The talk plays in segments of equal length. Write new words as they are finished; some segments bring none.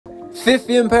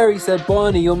Fifian Perry said,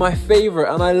 Barney, you're my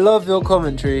favourite and I love your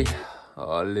commentary.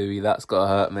 Oh, Louis, that's gotta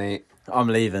hurt, mate. I'm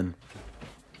leaving.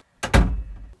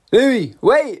 Louis,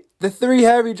 wait! The 3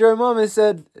 Hairy Joe Mama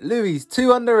said, Louis,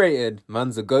 too underrated.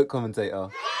 Man's a GOAT commentator.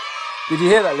 Did you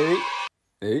hear that, Louis?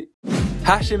 Louis?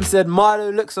 Hashim said,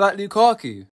 Milo looks like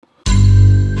Lukaku.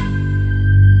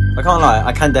 I can't lie,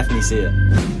 I can definitely see it.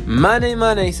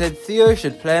 Mane said, Theo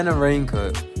should play in a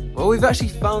raincoat. Well, we've actually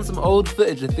found some old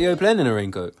footage of Theo playing in a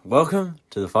raincoat. Welcome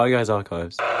to the Five Guys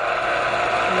Archives.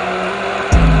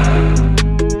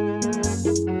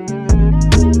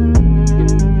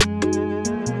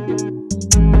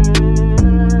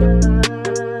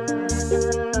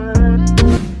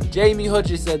 Jamie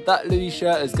Hodges said that Louis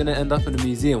shirt is going to end up in a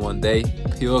museum one day.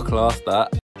 Pure class,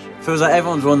 that. Feels like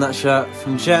everyone's worn that shirt,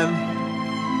 from Jem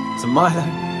to Milo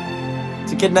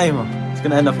to Kid Neymar. It's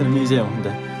going to end up in a museum one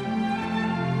day.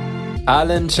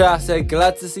 Alan Cha said,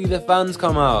 glad to see the fans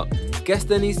come out. Guess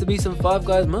there needs to be some Five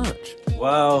Guys merch.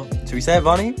 Well, should we say it,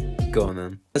 Bonnie? Go on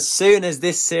then. As soon as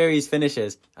this series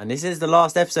finishes, and this is the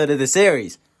last episode of the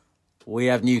series, we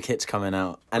have new kits coming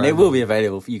out. And they will be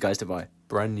available for you guys to buy.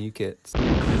 Brand new kits.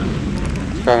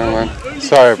 What's going on, man?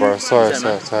 Sorry, bro. Sorry.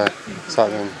 What's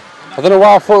happening? I don't know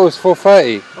why I thought it was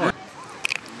 4:30.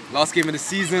 Last game of the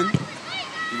season.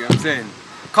 You get what I'm saying?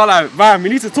 Can't lie, man, we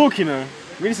need to talk, you know.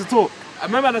 We need to talk. I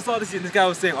remember at the start of the season, this guy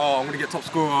was saying, oh, I'm going to get top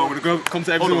scorer, I'm going to come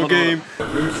to every single game.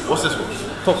 What's this one?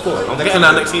 Top scorer. I'm getting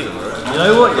that next season, bro. You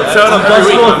know what? Yeah, I'm just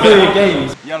scored 3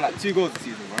 games. You have like 2 goals this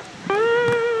season, bro.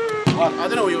 I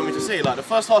don't know what you want me to say. Like the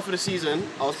first half of the season,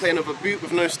 I was playing with a boot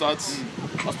with no studs.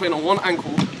 I was playing on one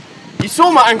ankle. You saw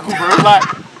my ankle, bro. Like,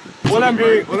 All I'm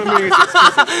hearing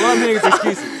is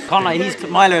excuses. Can't lie,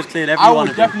 Milo's cleared every I one would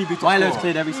of them. definitely be top Milo's scorer.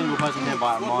 cleared every single person here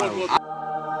by a mile.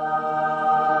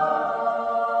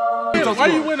 Why are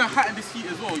you wearing a hat in this heat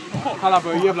as well? You can't. Hala,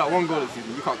 bro, you have like 1 goal this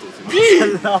season. You can't talk to me.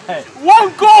 That's a lie.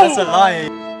 1 goal! That's a lie.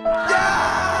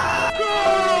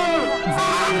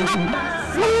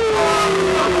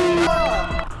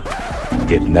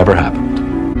 It never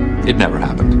happened. It never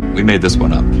happened. We made this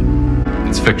one up.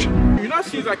 It's fiction. You know,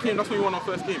 since I came, that's when we won our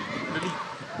first game in the league.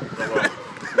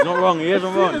 He's not wrong, he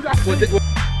isn't wrong.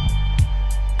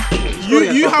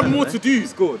 You have more to do.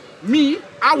 Scored. Me,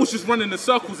 I was just running the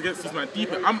circles against these man deep.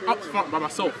 I'm up front by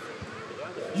myself.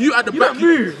 You at the back.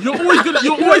 move. You're always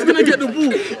gonna get the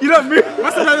ball. You don't move.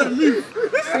 That's how I don't move.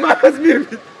 This man's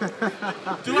moving.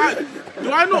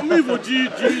 Do I not move, or do you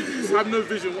just have no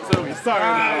vision whatsoever? Sorry.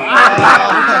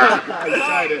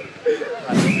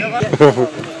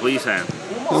 What are you saying?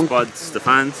 Squads, the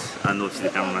fans, and obviously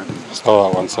the cameraman. Just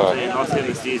hold that one, sorry. Last game of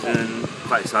the season,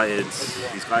 quite excited.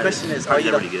 These guys, Question is, they're are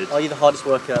you really good. the hardest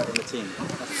worker in the team?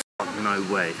 No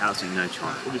way, absolutely no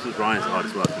chance. Obviously, Ryan's the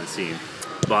hardest worker in the team.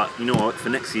 But you know what? For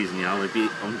next season, yeah, I'm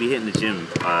gonna be hitting the gym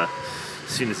as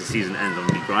soon as the season ends. I'm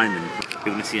gonna be grinding.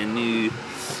 You're gonna see a new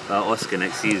Oscar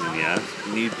next season, yeah,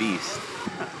 new beast.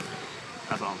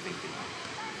 That's what I'm thinking.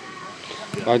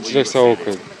 Why do you look so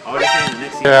awkward? I was saying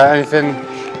next season. Yeah,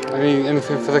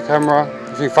 anything for the camera?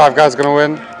 You think Five Guys are gonna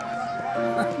win?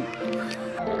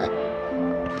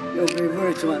 It'll be a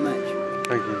very tight match.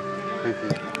 Thank you.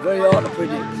 Very hard to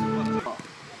predict.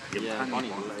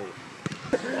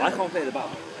 I can't play the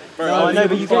battle. No, I know,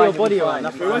 but you get your body around.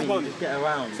 That's what I mean. Just get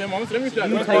around. Same one. Let me play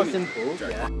You that. play simple.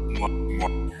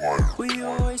 We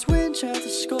always win, try to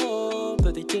score,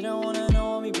 but they didn't want to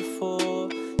know me before.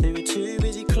 They were too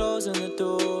busy closing the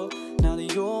door. Now they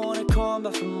all want to come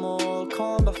back for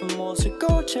more, So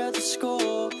go check the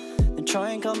score, then try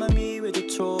and come at me with a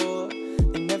tour.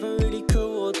 They never really could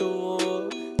walk the war.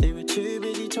 They were too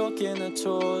busy talking the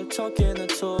talk.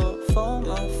 Phone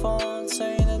my phone,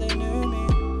 saying that they knew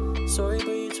me. Sorry, but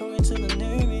you're talking to the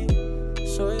new me.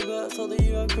 Sorry, but I thought that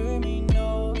you outgrew me.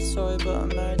 No, sorry, but I'm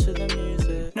married to the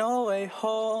music. No way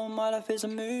home, my life is a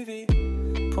movie.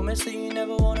 Promise that you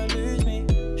never wanna lose me.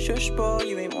 Shush, bro,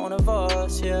 you ain't one of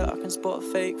us. Yeah, I can spot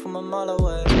fake from a mile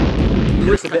away. It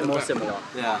looks a bit more similar.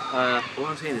 Yeah. What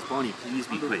I'm saying is, Barney, please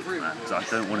be quick, man, because I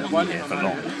don't want to be here for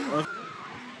long.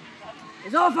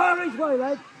 It's our fire each way,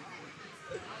 lad.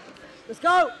 Let's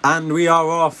go! And we are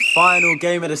off. Final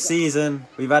game of the season.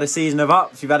 We've had a season of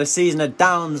ups, we've had a season of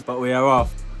downs, but we are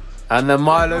off. And the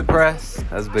Milo press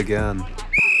has begun.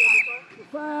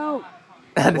 Foul!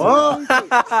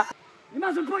 What? You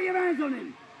mustn't put your hands on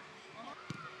him.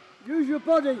 Use your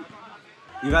body.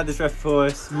 You've had this ref for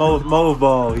us. Mole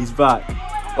ball, he's back.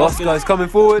 Oscar's coming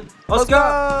forward.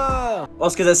 Oscar!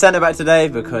 Oscar's at centre back today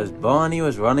because Barney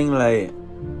was running late.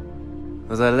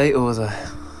 Was I late or was I...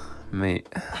 Mate.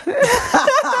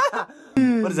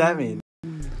 What does that mean?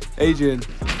 Adrian.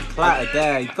 Clattered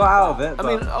there, he got out of it. I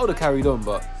mean, I would have carried on,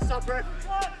 but...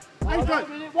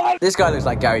 This guy looks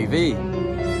like Gary V.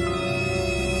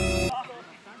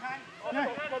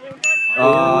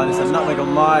 Oh, and it's a nutmeg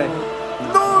on my.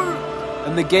 No!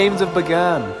 And the games have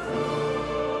begun.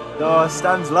 Oh,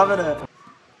 Stan's loving it.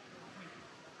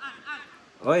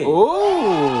 Oi.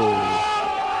 Ooh!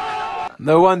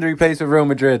 No wonder he plays for Real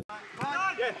Madrid.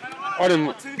 I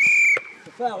didn't.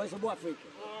 Foul, it's a white freak.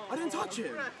 I didn't touch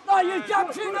it. No, you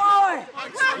jumped too high.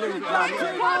 You jumped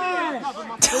too high.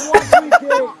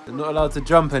 They're not allowed to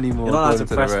jump anymore. You're not allowed to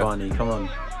according press, the ref. Barney. Come on.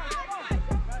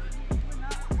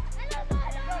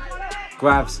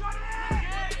 Grabs.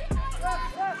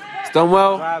 It's done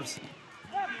well. Grabs.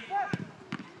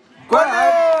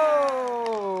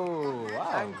 Oh!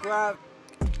 Wow. And grab.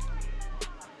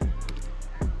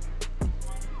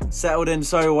 Settled in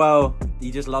so well. He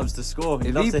just loves to score.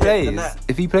 If loves he to hit the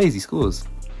plays, net. he scores.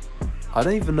 I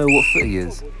don't even know what foot he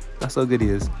is. That's how good he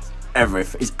is.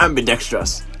 Everything. He's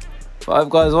ambidextrous. 5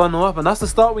 guys, 1 up, and that's the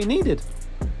start we needed.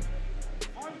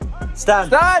 Stan.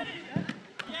 Stan!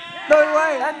 No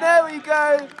way. And there we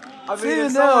go. I mean,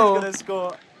 if 2-0. someone's going to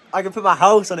score, I can put my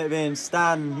house on it being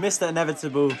Stan, Mr.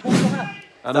 Inevitable.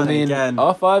 And I mean, again.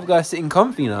 our 5 guys sitting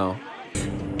comfy now.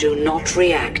 Do not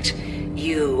react.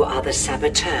 You are the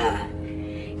saboteur.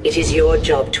 It is your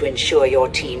job to ensure your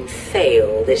team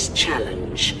fail this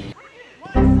challenge.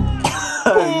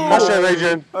 That's it,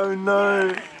 Adrian. Oh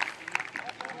no.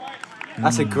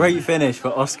 That's a great finish for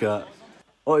Oscar.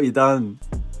 What have you done?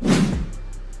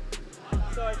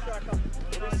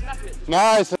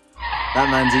 Nice. That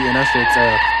man's eating us to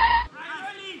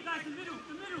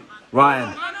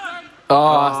Ryan.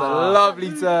 Oh, that's a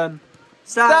lovely turn.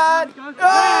 Stan! Oh,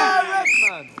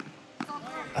 man.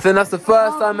 I think that's the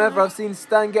first time ever I've seen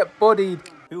Stan get bodied.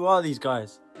 Who are these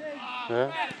guys?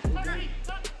 Yeah.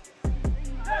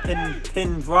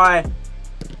 Pinned Rye.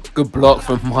 Good block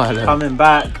from Milo. Coming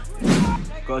back.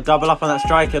 Got to double up on that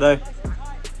striker though.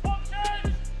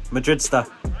 Madrid stuff.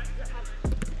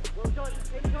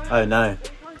 Oh no.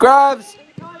 Grabs!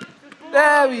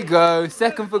 There we go.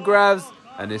 Second for Grabs.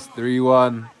 And it's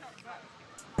 3-1.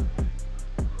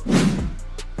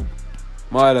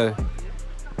 Milo.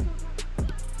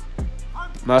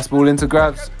 Nice ball into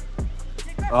Grabs.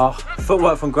 Oh,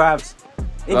 footwork from Grabs.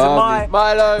 Into Lovely.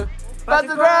 Milo. Back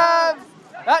to Grabs!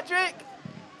 Hat trick!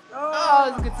 Oh,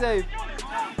 that's a good save.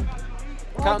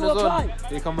 Counters on.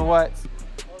 Here come the whites.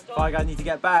 5 guys need to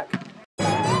get back.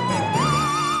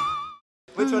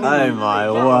 Which one? Oh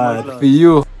my word. For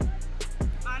you.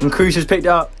 And Cruz has picked it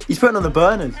up. He's putting on the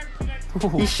burners.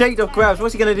 He's shaked off Grabs.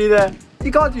 What's he going to do there?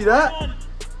 You can't do that.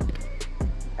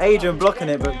 Adrian blocking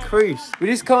it, but Cruz. We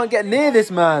just can't get near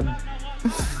this man.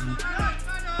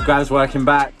 Grabs working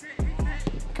back.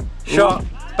 Shot.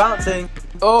 Bouncing.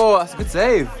 Oh, that's a good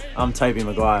save. I'm Toby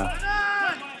Maguire.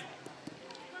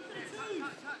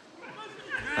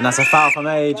 And that's a foul from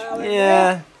Age.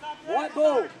 Yeah. White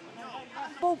ball.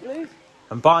 Ball, please.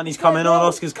 And Barney's coming on.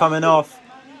 Oscar's coming off.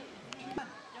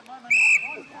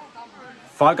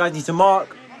 5 guys need to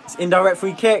mark. It's indirect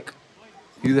free kick.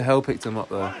 Who the hell picked him up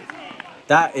though?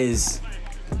 That is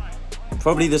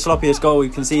probably the sloppiest goal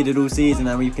we've conceded all season,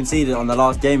 and we've conceded on the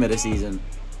last game of the season.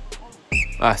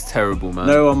 That's terrible, man.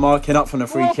 No one marking up from the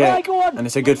free kick, and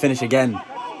it's a good finish again.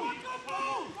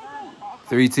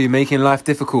 3-2, making life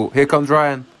difficult. Here comes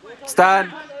Ryan.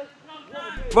 Stan.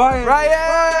 Ryan!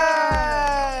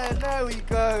 Ryan! There we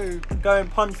go. Going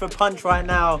punch for punch right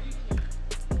now.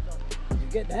 You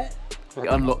get that? He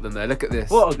unlocked them there. Look at this.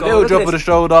 What a goal. Little Look drop at of the this.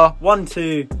 shoulder.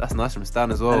 1-2. That's nice from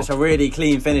Stan as well. And it's a really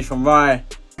clean finish from Ryan.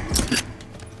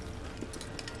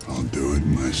 I'll do it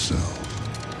myself.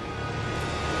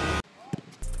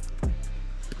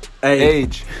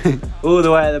 Age. All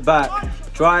the way at the back.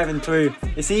 Driving through.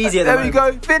 It's easy at the There we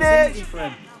moment. go. Finish. Easy for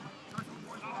him.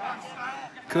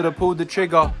 Could have pulled the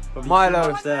trigger. Probably Milo.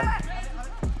 too much there.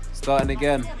 Starting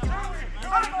again.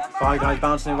 5 guys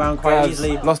bouncing around quite Grabs.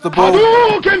 easily. Lost the ball.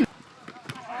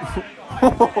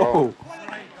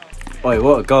 Oi,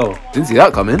 what a goal. Didn't see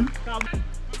that coming.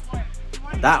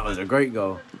 That was a great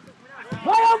goal.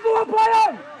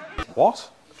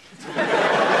 What?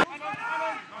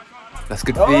 That's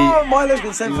good feet. Oh, Milo's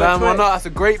been sent for a Why twit. not? That's a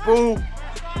great ball.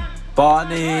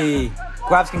 Barney.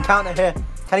 Grabs can counter here.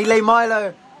 Can he lay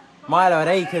Milo? Milo had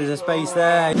acres of space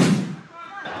there.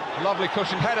 Lovely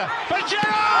cushion header.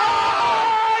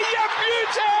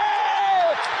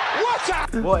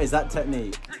 What is that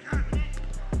technique?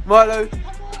 Milo.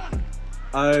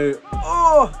 Oh.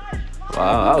 Oh.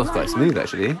 Wow, that was quite smooth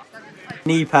actually.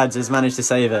 Knee pads has managed to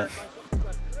save it.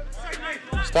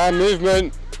 Stand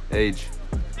movement. Age.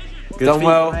 Good Done feet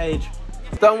well. from Age.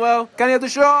 Done well. Can he have the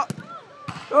shot?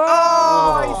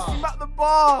 Oh, he smacked the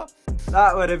bar.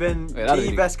 That would have been that'd the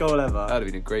be- best goal ever. That'd have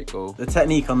been a great goal. The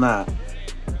technique on that.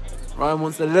 Ryan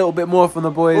wants a little bit more from the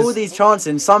boys. All these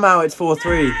chances, somehow it's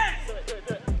 4-3.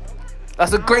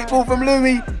 That's a great ball from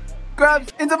Louis.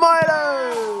 Grabs into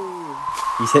Milo.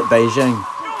 He's hit Beijing.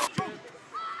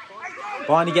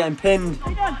 Barney getting pinned.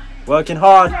 Working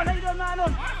hard.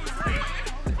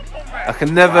 I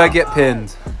can never get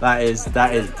pinned. That is,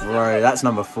 bro. That's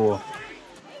number 4.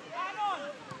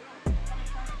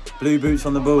 Blue boots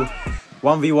on the ball.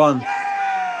 1v1.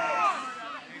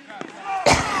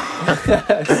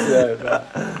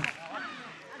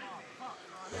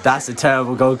 That's a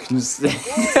terrible goal.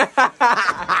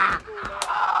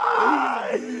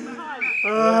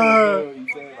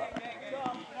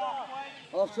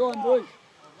 Off time, boys.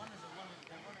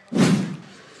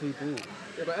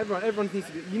 Yeah, but everyone needs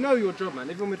to do. You know your job, man.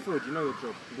 Everyone midfield, you know your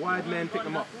job. Wide men, pick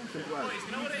them up. Simple as.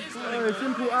 Oh,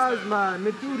 simple as, man.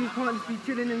 Midfielders can't just be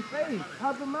chilling in space.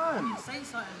 Have a man.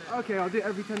 Okay, I'll do it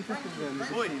every 10 seconds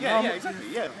then. Yeah, exactly.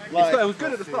 Yeah. It was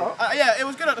good at the start. Yeah, it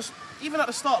was good even at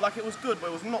the start. Like it was good, but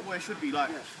it was not where it should be.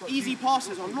 Like easy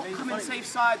passes are not coming safe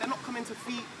side. They're not coming to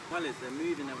feet. Well, they're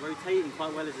moving, they're rotating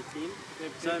quite well as a team.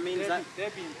 So it means that they're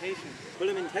being patient. pull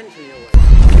them intentionally away.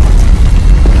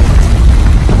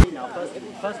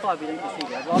 First 5 we didn't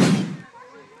concede. I'd rather.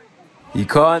 You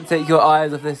can't take your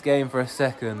eyes off this game for a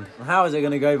second. How is it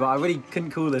going to go? But I really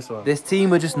couldn't call this one. This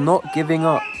team are just not giving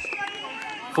up.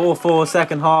 4-4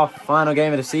 second half, final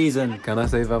game of the season. Can I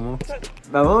say Vamos?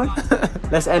 Vamos?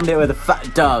 Let's end it with a fat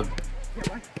dub.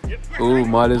 Ooh,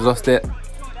 Milo's lost it.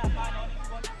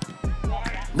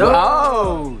 No!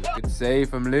 Oh! Good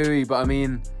save from Louis, but I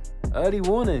mean, early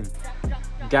warning.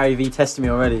 Gary V tested me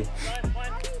already.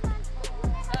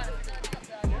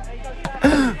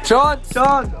 Chance!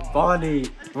 Barney,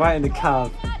 right in the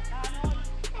cab.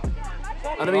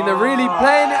 And I mean, they're really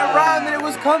playing it around and it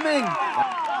was coming.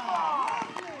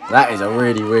 That is a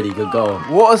really, really good goal.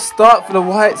 What a start for the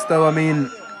Whites, though. I mean,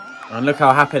 and look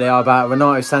how happy they are about it.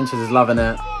 Renato Sanchez is loving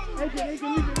it.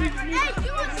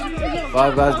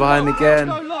 5 guys behind again.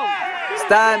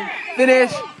 Stand,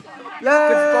 finish. Yay!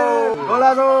 Good goal.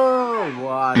 Golazo!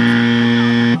 1.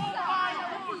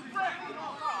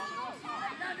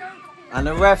 And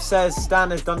the ref says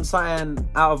Stan has done something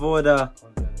out of order.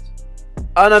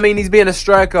 And I mean, he's being a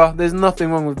striker. There's nothing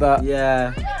wrong with that.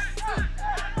 Yeah.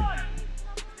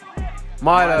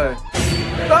 Milo.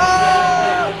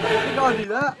 Oh! You can't do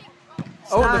that.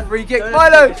 I want the free kick. don't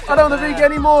Milo! finish I don't want the free there. kick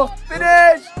anymore.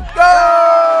 Finish! Go!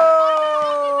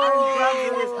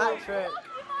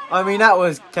 I mean, that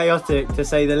was chaotic to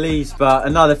say the least, but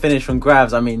another finish from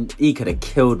Gravs. I mean, he could have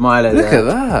killed Milo Look there. at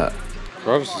that.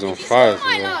 Gravs is on fire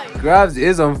today. Gravs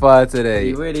is on fire today.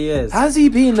 He really is. Has he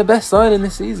been the best signing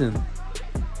this season?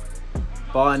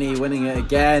 Barney winning it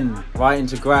again, right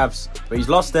into Gravs. But he's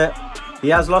lost it. He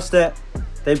has lost it.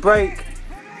 They break.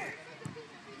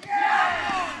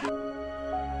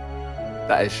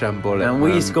 That is shambolic. And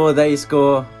we man. score, they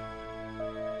score.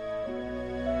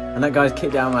 And that guy's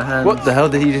kicked out of my hands. What the hell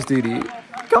did he just do to you?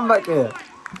 Come back here.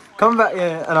 Come back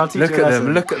here and I'll teach Look you a at lesson.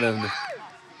 them, look at them.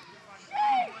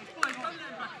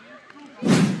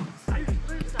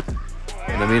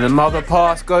 And I mean, another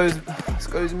pass goes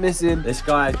missing. This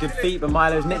guy has good feet, but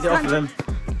Milo's nicked it off of him.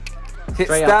 Hit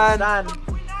Straight Stan. up to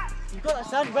Stan. You've got that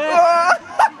stand back.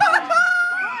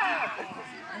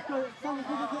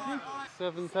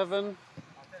 7-7.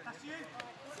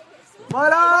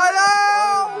 Milo!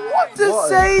 What a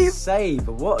save! Save,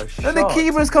 what a shot. And the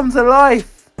keeper's come to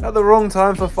life at the wrong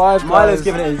time for 5 Milo's guys.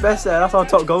 giving it his best there. That's our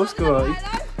top goal scorer.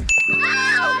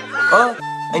 Oh,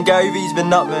 and Gary V's been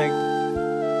nutmegged.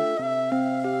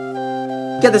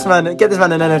 Get this man an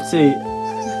NFT.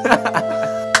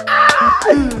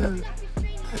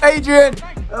 Adrian!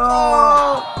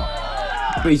 Oh!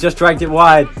 But he's just dragged it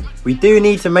wide. We do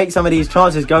need to make some of these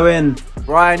chances go in.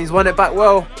 Ryan, he's won it back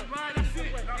well.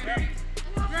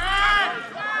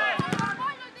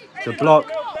 It's a block.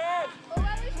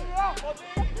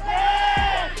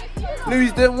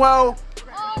 Louis doing well.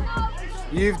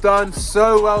 You've done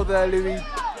so well there, Louis.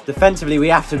 Defensively, we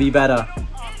have to be better.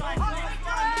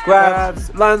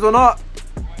 Grabs. Lines one up.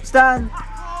 Stand.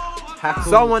 Tackle.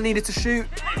 Someone needed to shoot.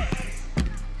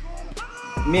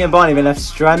 Me and Barney been left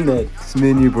stranded. It's me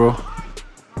and you, bro.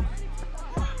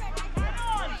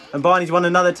 And Barney's won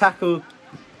another tackle.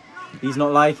 He's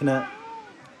not liking it.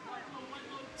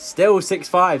 Still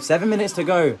 6-5. 7 minutes to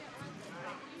go.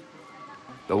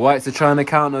 The Whites are trying to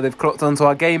counter. They've clocked onto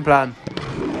our game plan.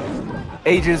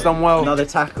 Adrian's done well. Another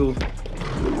tackle.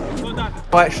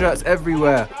 White shirts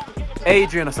everywhere.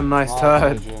 Adrian, that's a nice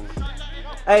turn.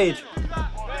 Age.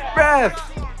 Ref!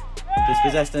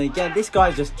 Dispossessed, and again, this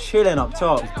guy's just chilling up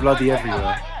top. He's bloody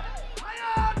everywhere.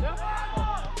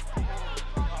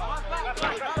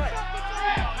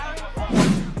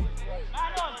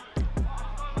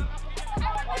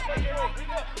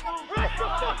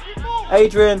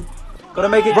 Adrian, gotta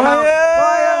make it count.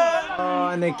 Ryan! Oh,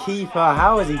 and the keeper,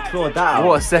 how has he clawed that out?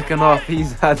 What a second half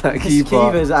he's had, that This keeper.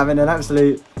 keeper's having an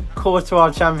absolute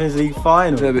Courtois Champions League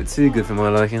final. A little bit too good for my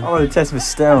liking. I want to test for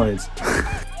steroids.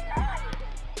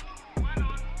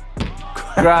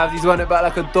 Grabs, he's won it back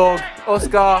like a dog.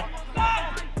 Oscar.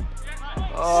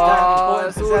 Oh,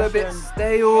 it's all a bit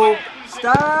stale.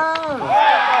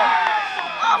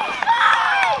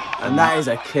 And that is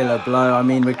a killer blow. I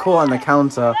mean, we're caught on the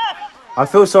counter. I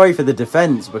feel sorry for the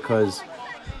defence because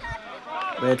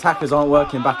the attackers aren't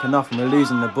working back enough and we're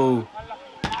losing the ball.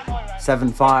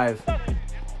 7-5.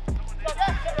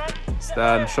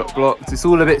 Stan, shot blocked. It's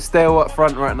all a bit stale up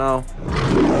front right now.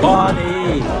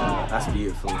 Barney! That's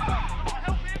beautiful.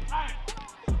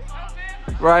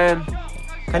 Ryan.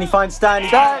 Can he find Stan?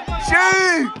 Stan,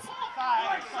 shoot!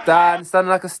 Stan, standing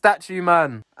like a statue,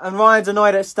 man. And Ryan's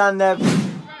annoyed at Stan there.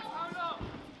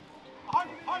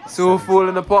 It's all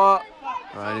falling apart.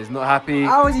 Ryan is not happy.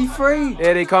 How is he free?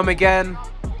 Here they come again.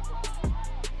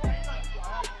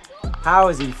 How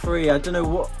is he free? I don't know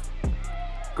what.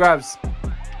 Grabs.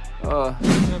 Oh.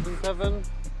 7-7.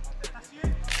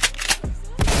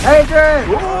 Adrian!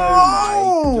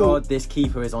 Oh my god, this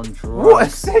keeper is on drugs. What a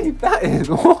save that is.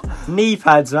 What? Knee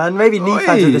pads, man. Maybe knee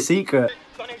pads are the secret.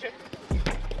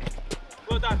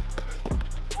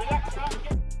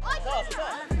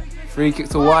 Free kick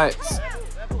to Whites.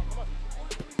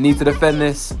 Need to defend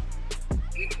this.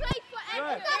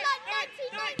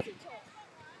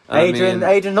 Adrian,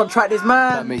 not tracked his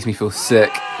man. That makes me feel sick.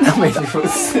 That makes me feel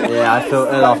sick. Yeah, I feel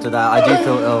ill after that. I do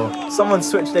feel ill. Someone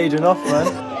switched Adrian off,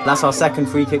 man. That's our second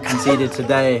free kick conceded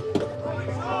today.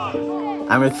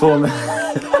 And with 4 minutes.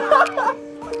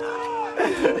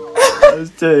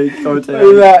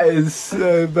 That is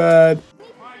so bad.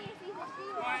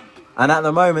 And at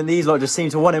the moment, these lot just seem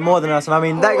to want it more than us. And I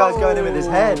mean, that guy's going in with his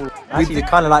head. Actually,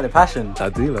 kind of like the passion. I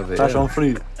do love it. Passion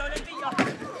fruit.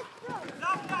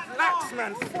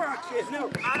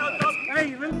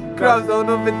 Grabs on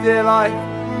for dear life.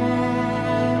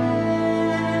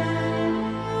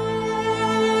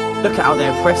 Look at how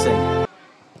they're pressing.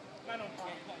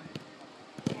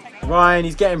 Ryan,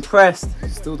 he's getting pressed.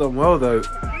 Still done well though.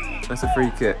 That's a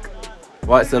free kick.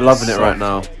 Whites are loving it right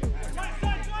now.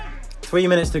 3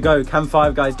 minutes to go. Can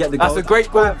 5 guys get the goal? That's a great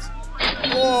ball.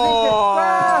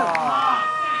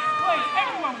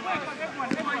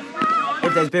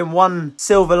 If there's been one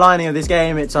silver lining of this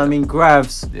game, it's, I mean,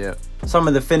 Grabs. Yeah. Some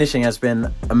of the finishing has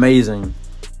been amazing.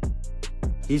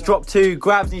 He's dropped 2.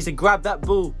 Grabs needs to grab that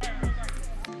ball.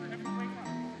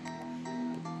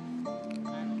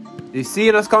 You've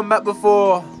seen us come back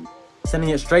before. Sending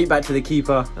it straight back to the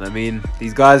keeper. And I mean,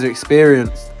 these guys are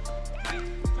experienced.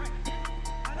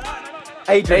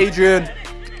 Adrian.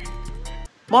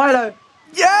 Milo.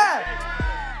 Yeah!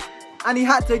 And he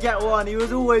had to get one. He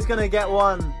was always going to get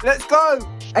one. Let's go.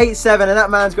 8-7, and that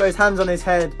man's got his hands on his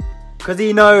head. Because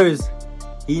he knows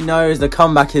the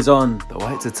comeback is on. The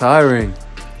Whites are tiring.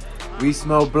 We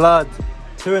smell blood.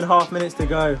 2.5 minutes to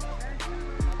go.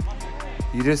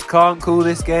 You just can't call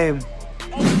this game.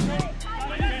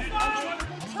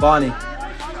 Barney.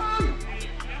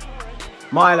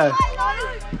 Milo.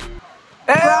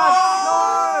 Hey,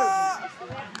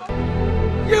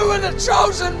 You were the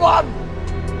chosen one!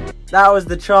 That was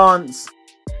the chance.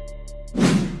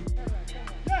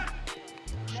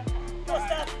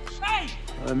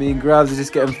 I mean, Grabs is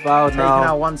just getting fouled Taken now.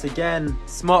 out once again.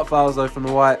 Smart fouls though from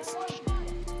the Whites.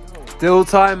 Still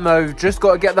time though, just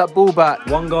got to get that ball back.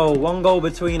 One goal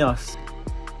between us.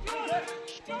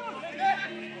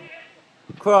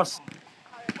 Cross.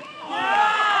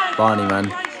 Barney,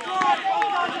 man.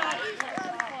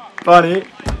 Barney.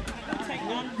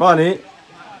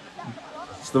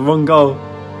 It's the wrong goal.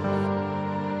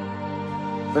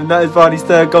 And that is Barney's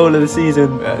 3rd goal of the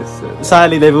season.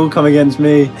 Sadly, they've all come against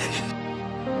me.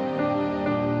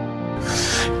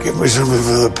 Give me something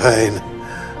for the pain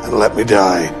and let me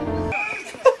die.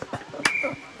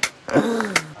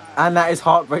 And that is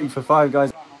heartbreaking for 5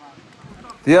 guys.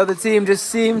 The other team just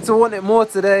seemed to want it more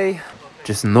today.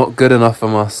 Just not good enough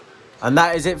from us. And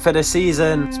that is it for the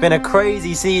season. It's been a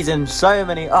crazy season. So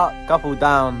many up, couple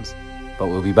downs. But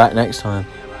we'll be back next time.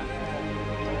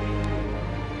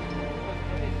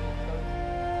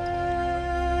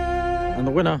 And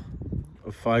the winner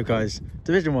of 5 guys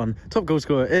Division 1 top goal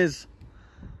scorer is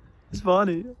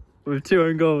Barney with 2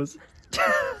 own goals.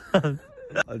 Okay,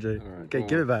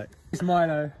 give it back. It's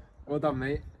Milo. Well done,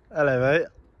 mate. Hello, mate.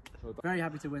 Very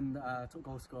happy to win top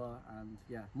goal scorer, and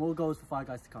yeah, more goals for Five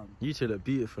Guys to come. You two look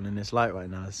beautiful in this light right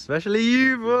now, especially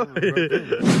you,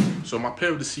 boy. So my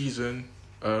player of the season,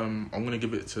 I'm going to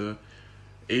give it to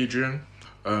Adrian.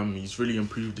 He's really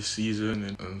improved this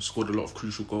season and scored a lot of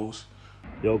crucial goals.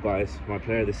 Yo guys, my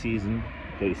player of the season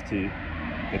goes to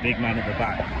the big man at the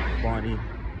back, Barney.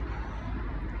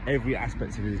 Every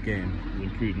aspect of his game has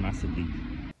improved massively.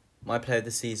 My player of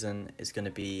the season is going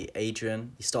to be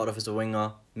Adrian. He started off as a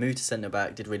winger, moved to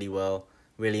centre-back, did really well.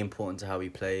 Really important to how he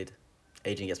played.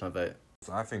 Adrian gets my vote.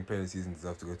 So I think player of the season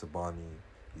deserves to go to Barney.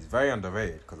 He's very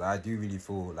underrated because I do really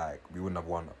feel like we wouldn't have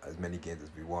won as many games as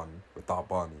we won without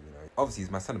Barney, you know. Obviously,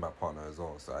 he's my centre-back partner as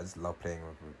well, so I just love playing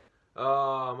with him.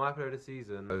 My player of the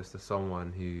season goes to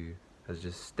someone who has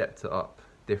just stepped it up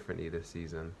differently this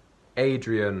season.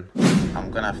 Adrian. I'm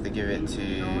going to have to give it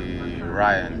to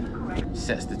Ryan. He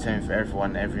sets the tone for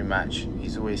everyone every match.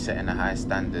 He's always setting a high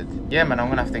standard. Yeah, man, I'm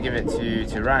going to have to give it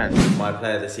to Ryan. My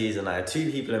player of the season, I had two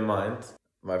people in mind.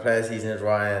 My player of the season is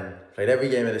Ryan. Played every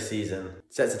game of the season.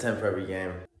 Sets the tempo every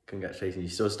game. Congratulations, you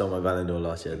still stole my Ballon d'Or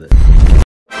last year.